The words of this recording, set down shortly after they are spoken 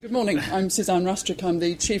Good morning, I'm Suzanne Rastrick, I'm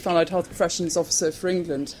the Chief Allied Health Professions Officer for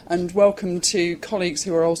England, and welcome to colleagues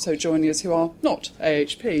who are also joining us who are not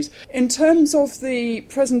AHPs. In terms of the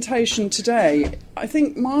presentation today, I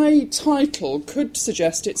think my title could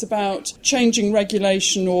suggest it's about changing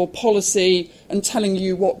regulation or policy and telling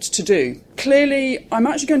you what to do. Clearly, I'm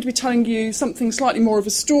actually going to be telling you something slightly more of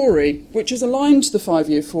a story, which is aligned to the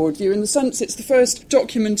 5-year forward view in the sense it's the first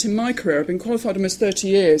document in my career. I've been qualified almost 30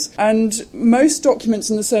 years, and most documents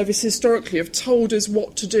in the service historically have told us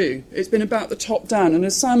what to do. It's been about the top down, and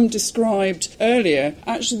as Sam described earlier,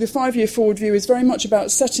 actually the 5-year forward view is very much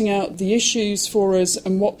about setting out the issues for us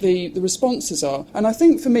and what the responses are. And I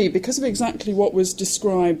think for me, because of exactly what was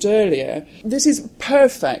described earlier, this is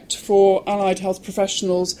perfect for allied health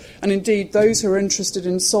professionals and indeed those who are interested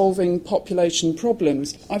in solving population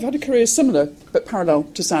problems. I've had a career similar but parallel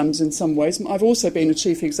to Sam's in some ways. I've also been a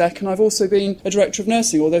chief exec and I've also been a director of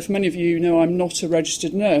nursing, although for many of you know I'm not a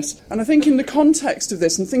registered nurse. And I think in the context of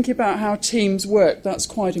this and thinking about how teams work, that's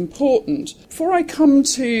quite important. Before I come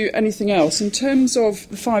to anything else, in terms of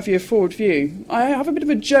the 5-year forward view, I have a bit of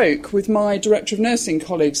a joke with my director of nursing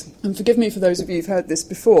colleagues, and forgive me for those of you who've heard this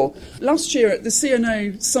before. Last year at the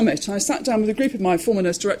CNO Summit, I sat down with a group of my former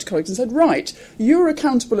nurse director colleagues and said, right, you're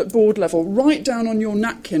accountable at board level, write down on your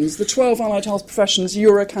napkins the 12 allied health professions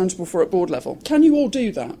you're accountable for at board level. Can you all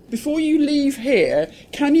do that? Before you leave here,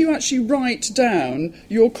 can you actually write down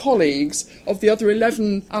your colleagues of the other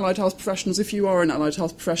 11 allied health professionals if you are an allied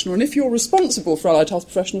health professional? And if you're responsible for allied health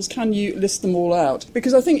professionals, can you list them all out?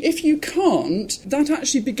 Because I think if you can't, that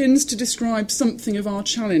actually begins to describe something of our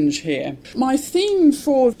challenge here. My theme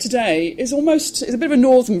for today is a bit of a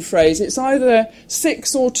northern phrase. It's either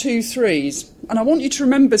 6 or 2 threes. And I want you to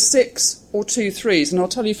remember 6 or 2 threes, and I'll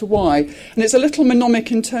tell you for why. And it's a little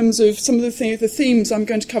mnemonic in terms of some of the themes I'm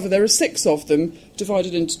going to cover. There are 6 of them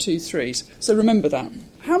divided into 2 threes. So remember that.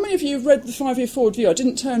 How many of you have read the 5-year forward view? I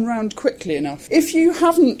didn't turn round quickly enough. If you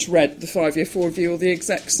haven't read the 5-year forward view or the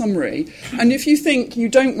exec summary, and if you think you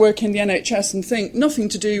don't work in the NHS and think nothing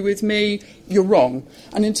to do with me, you're wrong.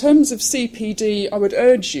 And in terms of CPD, I would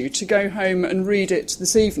urge you to go home and read it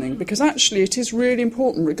this evening, because actually it is really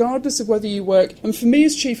important, regardless of whether you work. And for me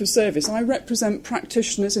as Chief of Service, I represent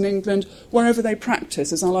practitioners in England wherever they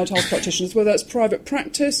practice as allied health practitioners, whether that's private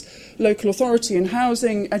practice, local authority in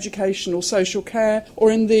housing, education or social care,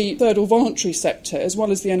 or in the third or voluntary sector, as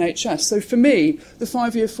well as the NHS. So for me, the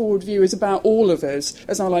 5-year forward view is about all of us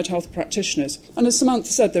as allied health practitioners. And as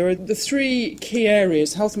Samantha said, there are the 3 key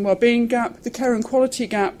areas: health and wellbeing gap, the care and quality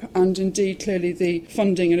gap, and indeed clearly the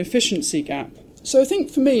funding and efficiency gap. So I think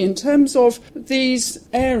for me, in terms of these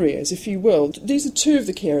areas, if you will, these are 2 of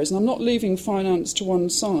the key areas, and I'm not leaving finance to one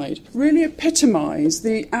side, really epitomise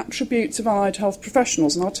the attributes of allied health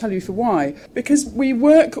professionals, and I'll tell you for why. Because we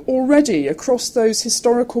work already across those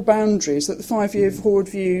historical boundaries that the 5-year forward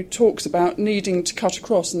view talks about needing to cut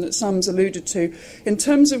across, and that Sam's alluded to, in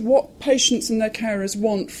terms of what patients and their carers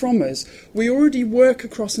want from us. We already work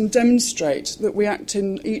across and demonstrate that we act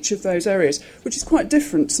in each of those areas, which is quite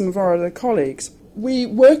different to some of our other colleagues. We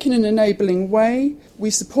work in an enabling way, we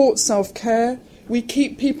support self-care, we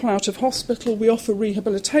keep people out of hospital, we offer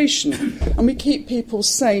rehabilitation, and we keep people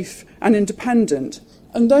safe and independent.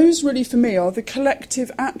 And those really, for me, are the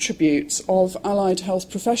collective attributes of allied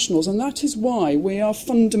health professionals, and that is why we are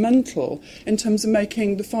fundamental in terms of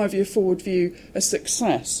making the 5-year forward view a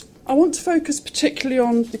success. I want to focus particularly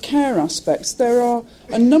on the care aspects. There are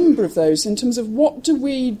a number of those in terms of what do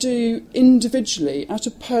we do individually at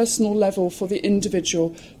a personal level for the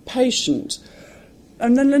individual patient.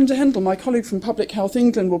 And then Linda Hendel, my colleague from Public Health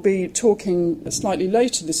England, will be talking slightly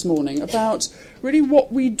later this morning about really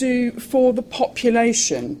what we do for the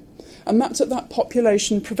population. And that's at that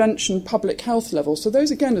population prevention public health level. So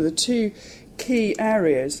those, again, are the 2 key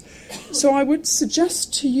areas. So I would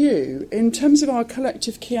suggest to you, in terms of our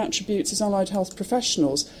collective key attributes as allied health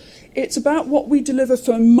professionals, it's about what we deliver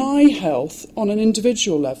for my health on an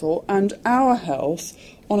individual level and our health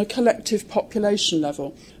on a collective population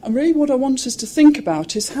level. And really what I want us to think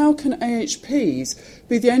about is how can AHPs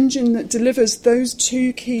be the engine that delivers those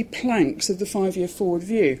 2 key planks of the 5-year forward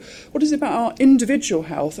view? What is it about our individual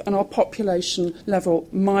health and our population level,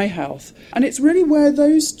 my health? And it's really where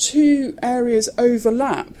those 2 areas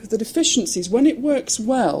overlap that efficiencies, when it works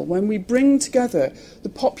well, when we bring together the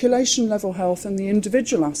population level health and the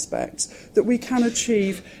individual aspects, that we can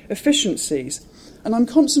achieve efficiencies. And I'm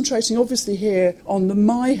concentrating obviously here on the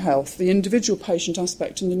My Health, the individual patient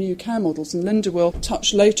aspect in the new care models, and Linda will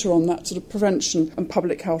touch later on that sort of prevention and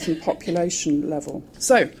public health and population level.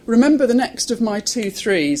 So remember the next of my 2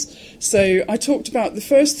 3s. So I talked about the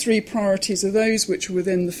first 3 priorities are those which are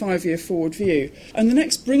within the 5-year forward view. And the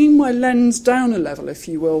next, bringing my lens down a level, if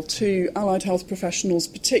you will, to allied health professionals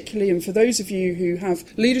particularly, and for those of you who have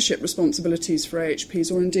leadership responsibilities for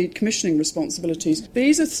AHPs or indeed commissioning responsibilities.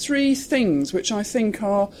 These are 3 things which I think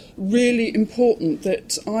are really important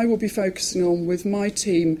that I will be focusing on with my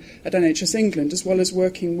team at NHS England, as well as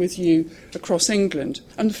working with you across England.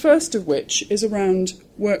 And the first of which is around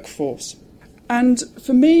workforce. And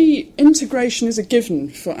for me, integration is a given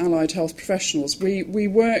for allied health professionals. We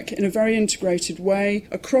work in a very integrated way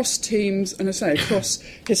across teams and, as I say, across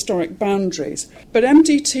historic boundaries. But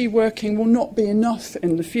MDT working will not be enough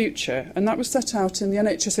in the future, and that was set out in the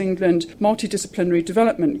NHS England Multidisciplinary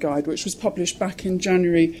Development Guide, which was published back in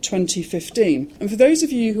January 2015. And for those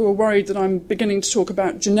of you who are worried that I'm beginning to talk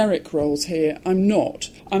about generic roles here, I'm not.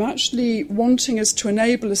 I'm actually wanting us to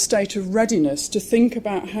enable a state of readiness to think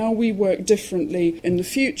about how we work differently in the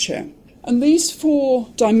future. And these 4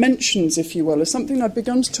 dimensions, if you will, are something I've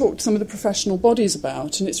begun to talk to some of the professional bodies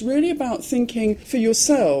about, and it's really about thinking for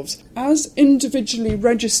yourselves, as individually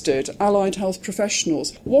registered allied health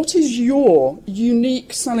professionals, what is your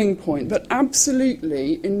unique selling point that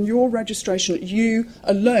absolutely, in your registration, you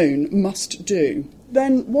alone must do?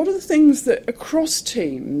 Then what are the things that across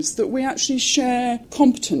teams that we actually share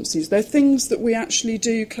competencies? They're things that we actually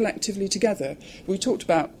do collectively together. We talked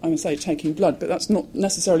about, I would say, taking blood, but that's not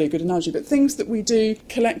necessarily a good analogy, but things that we do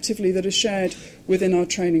collectively that are shared within our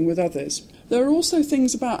training with others. There are also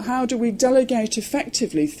things about how do we delegate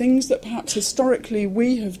effectively, things that perhaps historically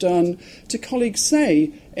we have done to colleagues,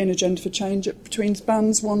 say, in Agenda for Change between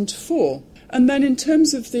bands 1 to 4. And then in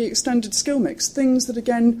terms of the extended skill mix, things that,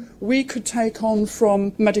 again, we could take on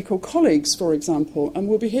from medical colleagues, for example, and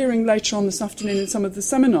we'll be hearing later on this afternoon in some of the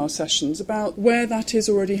seminar sessions about where that is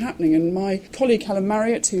already happening. And my colleague Helen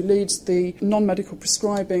Marriott, who leads the non-medical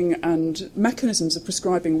prescribing and mechanisms of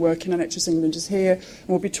prescribing work in NHS England, is here, and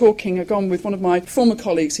we'll be talking again with one of my former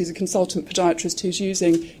colleagues, who's a consultant podiatrist who's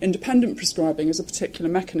using independent prescribing as a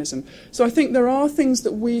particular mechanism. So I think there are things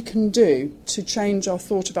that we can do to change our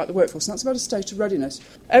thought about the workforce, and that's about a state of readiness.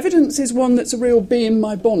 Evidence is one that's a real bee in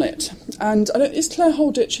my bonnet. And is Claire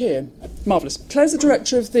Holditch here? Marvellous. Claire's the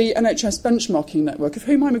director of the NHS Benchmarking Network, of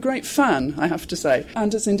whom I'm a great fan, I have to say.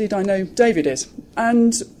 And as indeed I know David is.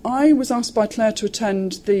 And I was asked by Claire to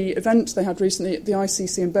attend the event they had recently at the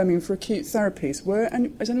ICC in Birmingham for acute therapies.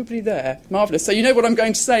 Is anybody there? Marvellous. So you know what I'm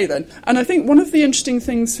going to say then. And I think one of the interesting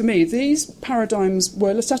things for me, these paradigms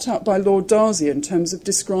were set out by Lord Darcy in terms of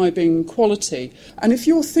describing quality. And if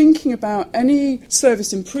you're thinking about any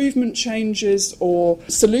service improvement changes or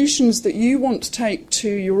solutions that you want to take to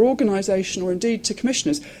your organisation or indeed to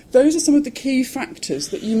commissioners, those are some of the key factors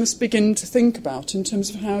that you must begin to think about in terms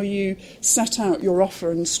of how you set out your offer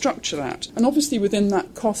and structure that. And obviously within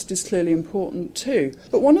that, cost is clearly important too.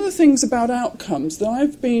 But one of the things about outcomes, that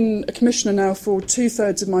I've been a commissioner now for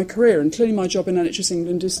 2/3 of my career, and clearly my job in NHS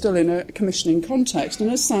England is still in a commissioning context. And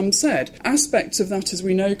as Sam said, aspects of that, as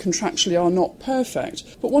we know, contractually are not perfect.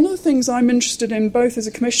 But one of the things I'm interested in, both as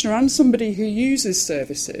a commissioner and somebody who uses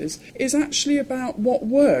services, is actually about what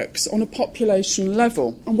works on a population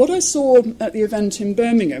level. And what I saw at the event in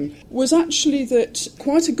Birmingham was actually that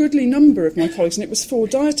quite a goodly number of my colleagues, and it was for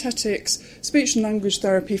dietetics, speech and language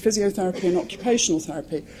therapy, physiotherapy and occupational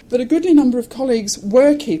therapy, that a goodly number of colleagues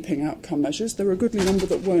were keeping outcome measures. There were a goodly number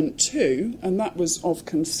that weren't too, and that was of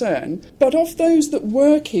concern. But of those that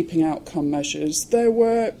were keeping outcome measures, there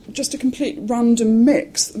were just a complete random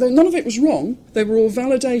mix. None of it was wrong. They were all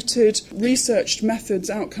validated, researched methods,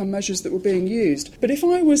 outcome measures that were being used. But if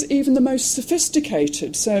I was even the most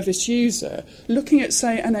sophisticated service user looking at,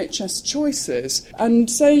 say, NHS choices, and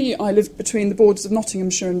say I lived between the borders of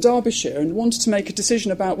Nottinghamshire and Derbyshire and wanted to make a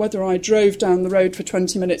decision about whether I drove down the road for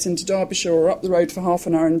 20 minutes into Derbyshire or up the road for half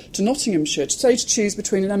an hour into Nottinghamshire, to choose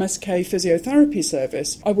between an MSK physiotherapy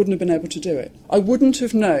service, I wouldn't have been able to do it. I wouldn't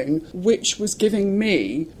have known which was giving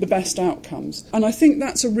me the best outcomes. And I think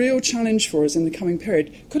that's a real challenge for us in the coming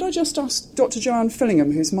period. Could I just ask Dr. Joanne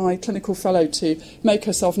Fillingham, who's my clinical fellow, to make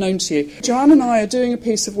herself known to you? Joanne and I are doing a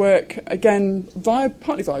piece of work, again,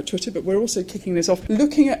 partly via Twitter, but we're also kicking this off,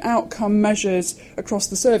 looking at outcome measure measures across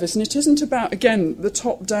the service. And it isn't about, again, the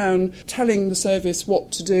top-down telling the service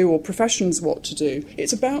what to do or professions what to do.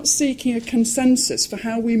 It's about seeking a consensus for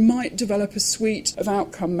how we might develop a suite of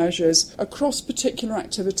outcome measures across particular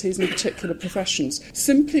activities and particular professions,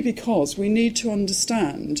 simply because we need to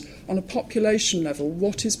understand on a population level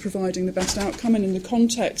what is providing the best outcome and in the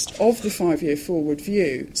context of the 5-year forward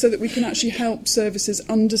view, so that we can actually help services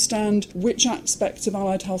understand which aspects of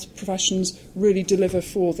allied health professions really deliver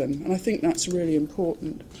for them. And I think that's really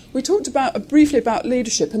important. We talked briefly about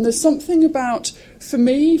leadership, and there's something about, for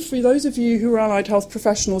me, for those of you who are allied health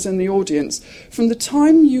professionals in the audience, from the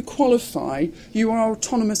time you qualify, you are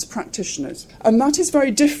autonomous practitioners. And that is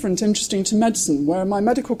very different, interesting, to medicine, where my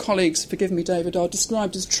medical colleagues, forgive me, David, are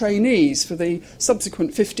described as trainees for the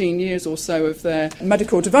subsequent 15 years or so of their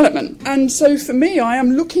medical development. And so for me, I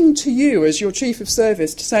am looking to you as your Chief of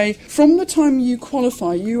Service to say, from the time you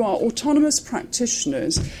qualify, you are autonomous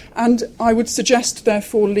practitioners, and I would suggest,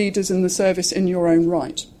 therefore, leaders in the service in your own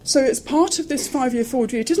right. So it's part of this 5-year forward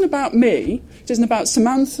view. It isn't about me, it isn't about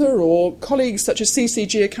Samantha or colleagues such as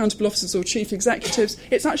CCG, accountable officers or chief executives.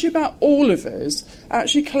 It's actually about all of us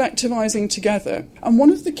actually collectivising together. And one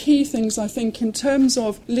of the key things, I think, in terms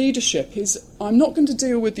of leadership is, I'm not going to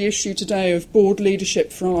deal with the issue today of board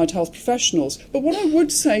leadership for allied health professionals, but what I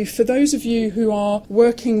would say for those of you who are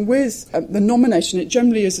working with the nomination, it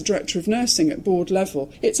generally is the Director of Nursing at board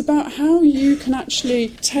level, it's about how you can actually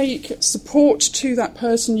take support to that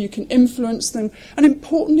person, you can influence them, and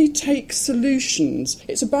importantly, take solutions.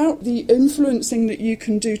 It's about the influencing that you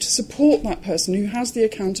can do to support that person who has the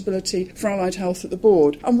accountability for allied health at the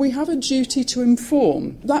board. And we have a duty to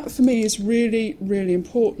inform. That, for me, is really, really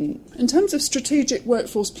important. In terms of strategic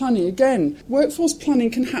workforce planning, again, workforce planning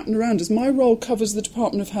can happen around us. My role covers the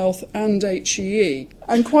Department of Health and HEE.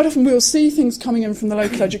 And quite often we'll see things coming in from the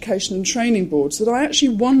local education and training boards that I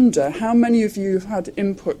actually wonder how many of you have had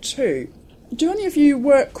input to. Do any of you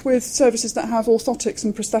work with services that have orthotics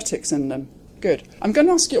and prosthetics in them? Good. I'm going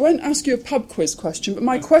to ask you, I won't ask you a pub quiz question, but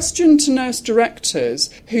my question to nurse directors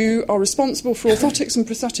who are responsible for orthotics and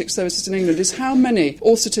prosthetic services in England is, how many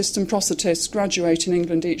orthotists and prosthetists graduate in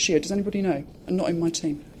England each year? Does anybody know? And not in my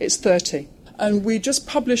team. It's 30. And we just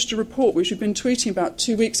published a report, which we've been tweeting about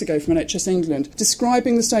 2 weeks ago from NHS England,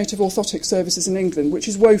 describing the state of orthotic services in England, which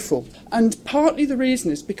is woeful. And partly the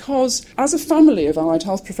reason is because, as a family of allied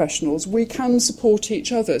health professionals, we can support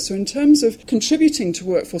each other. So in terms of contributing to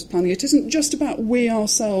workforce planning, it isn't just about we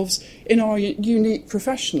ourselves in our unique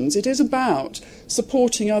professions. It is about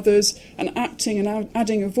supporting others and acting and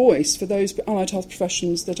adding a voice for those allied health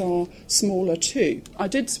professions that are smaller too. I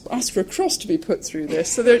did ask for a cross to be put through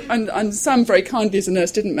this, so and Sam very kindly as a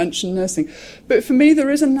nurse didn't mention nursing. But for me, there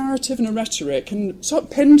is a narrative and a rhetoric, and sort of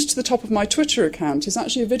pinned to the top of my Twitter account is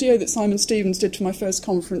actually a video that Simon Stevens did for my first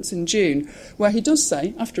conference in June, where he does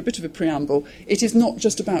say, after a bit of a preamble, it is not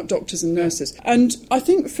just about doctors and nurses. And I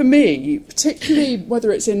think for me, particularly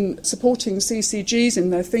whether it's in supporting CCGs in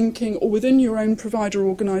their thinking or within your own provider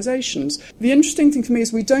organisations, the interesting thing for me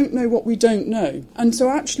is we don't know what we don't know. And so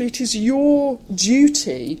actually it is your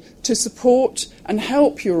duty to support and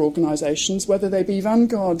help your organisations, whether they be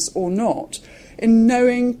vanguards or not, in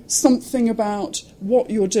knowing something about what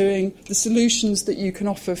you're doing, the solutions that you can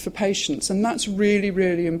offer for patients. And that's really,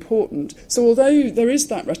 really important. So although there is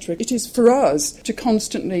that rhetoric, it is for us to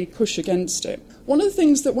constantly push against it. One of the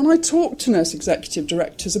things that when I talk to nurse executive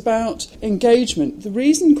directors about engagement, the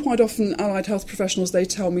reason quite often allied health professionals, they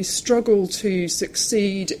tell me, struggle to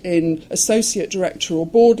succeed in associate director or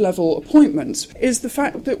board level appointments is the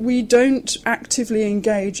fact that we don't actively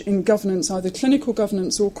engage in governance, either clinical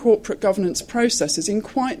governance or corporate governance processes, in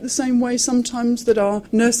quite the same way sometimes that our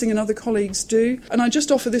nursing and other colleagues do. And I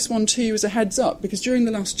just offer this one to you as a heads up, because during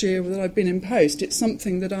the last year that I've been in post, it's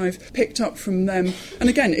something that I've picked up from them. And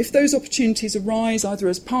again, if those opportunities arise either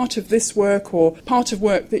as part of this work or part of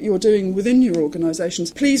work that you're doing within your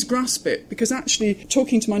organisations, please grasp it, because actually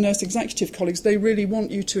talking to my nurse executive colleagues, they really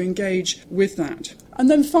want you to engage with that. And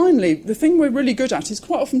then finally, the thing we're really good at is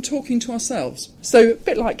quite often talking to ourselves. So a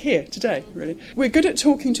bit like here today, really. We're good at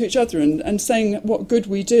talking to each other and saying what good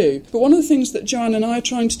we do. But one of the things that Joanne and I are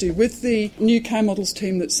trying to do with the new care models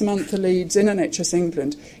team that Samantha leads in NHS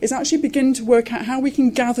England is actually begin to work out how we can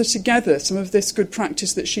gather together some of this good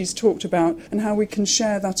practice that she's talked about and how we can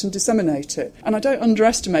share that and disseminate it. And I don't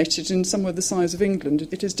underestimate it in somewhere the size of England.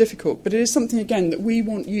 It is difficult, but it is something, again, that we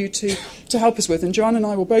want you to help us with. And Joanne and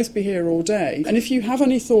I will both be here all day. And if you have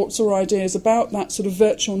any thoughts or ideas about that sort of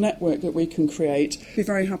virtual network that we can create, I'd be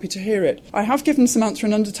very happy to hear it. I have given Samantha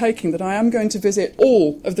an undertaking that I am going to visit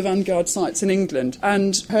all of the Vanguard sites in England,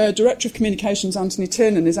 and her Director of Communications, Anthony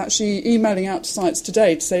Tiernan, is actually emailing out to sites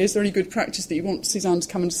today to say, is there any good practice that you want Suzanne to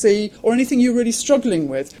come and see, or anything you're really struggling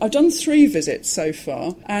with? I've done 3 visits so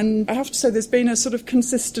far, and I have to say there's been a sort of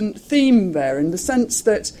consistent theme there, in the sense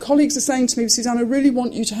that colleagues are saying to me, Suzanne, I really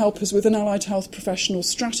want you to help us with an allied health professional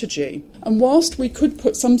strategy. And whilst we could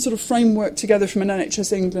put some sort of framework together from an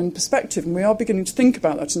NHS England perspective, and we are beginning to think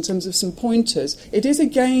about that in terms of some pointers, it is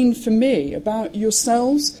again for me about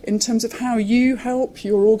yourselves in terms of how you help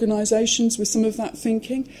your organisations with some of that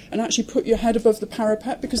thinking and actually put your head above the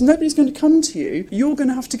parapet, because nobody's going to come to you. You're going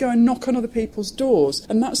to have to go and knock on other people's doors,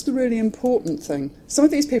 and that's the really important thing. Some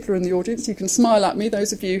of these people are in the audience. You can smile at me,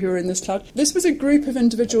 those of you who are in this cloud. This was a group of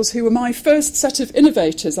individuals who were my first set of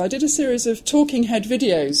innovators. I did a series of talking head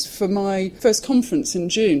videos for my first conference in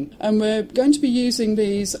June, and we're going to be using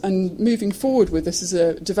these and moving forward with this as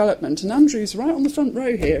a development. And Andrew's right on the front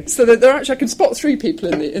row here, so that they're actually, I can spot 3 people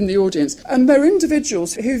in the audience, and they're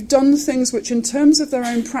individuals who've done things which in terms of their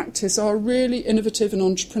own practice are really innovative and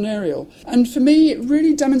entrepreneurial. And for me, it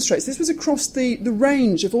really demonstrates, this was across the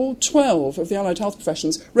range of all 12 of the allied health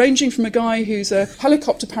professions, ranging from a guy who's a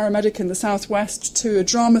helicopter paramedic in the southwest to a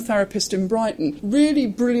drama therapist in Brighton. Really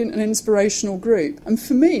brilliant and inspirational group. And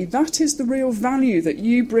for me, that is the real value that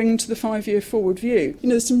you bring to the 5-year forward view. You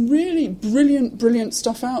know, there's some really brilliant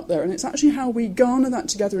stuff out there, and it's actually how we garner that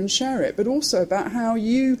together and share it, but also about how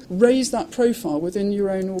you raise that profile within your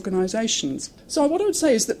own organisations. So what I would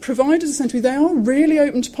say is that providers, essentially, they are really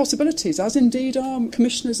open to possibilities, as indeed are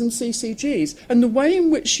commissioners and CCGs. And the way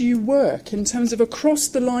in which you work in terms of across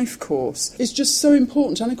the life course is just so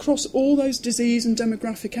important, and across all those disease and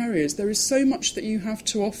demographic areas there is so much that you have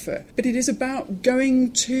to offer. But it is about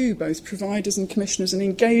going to both providers and commissioners and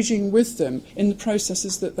engaging with them in the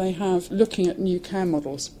processes that they have, looking at new care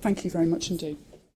models. Thank you very much indeed.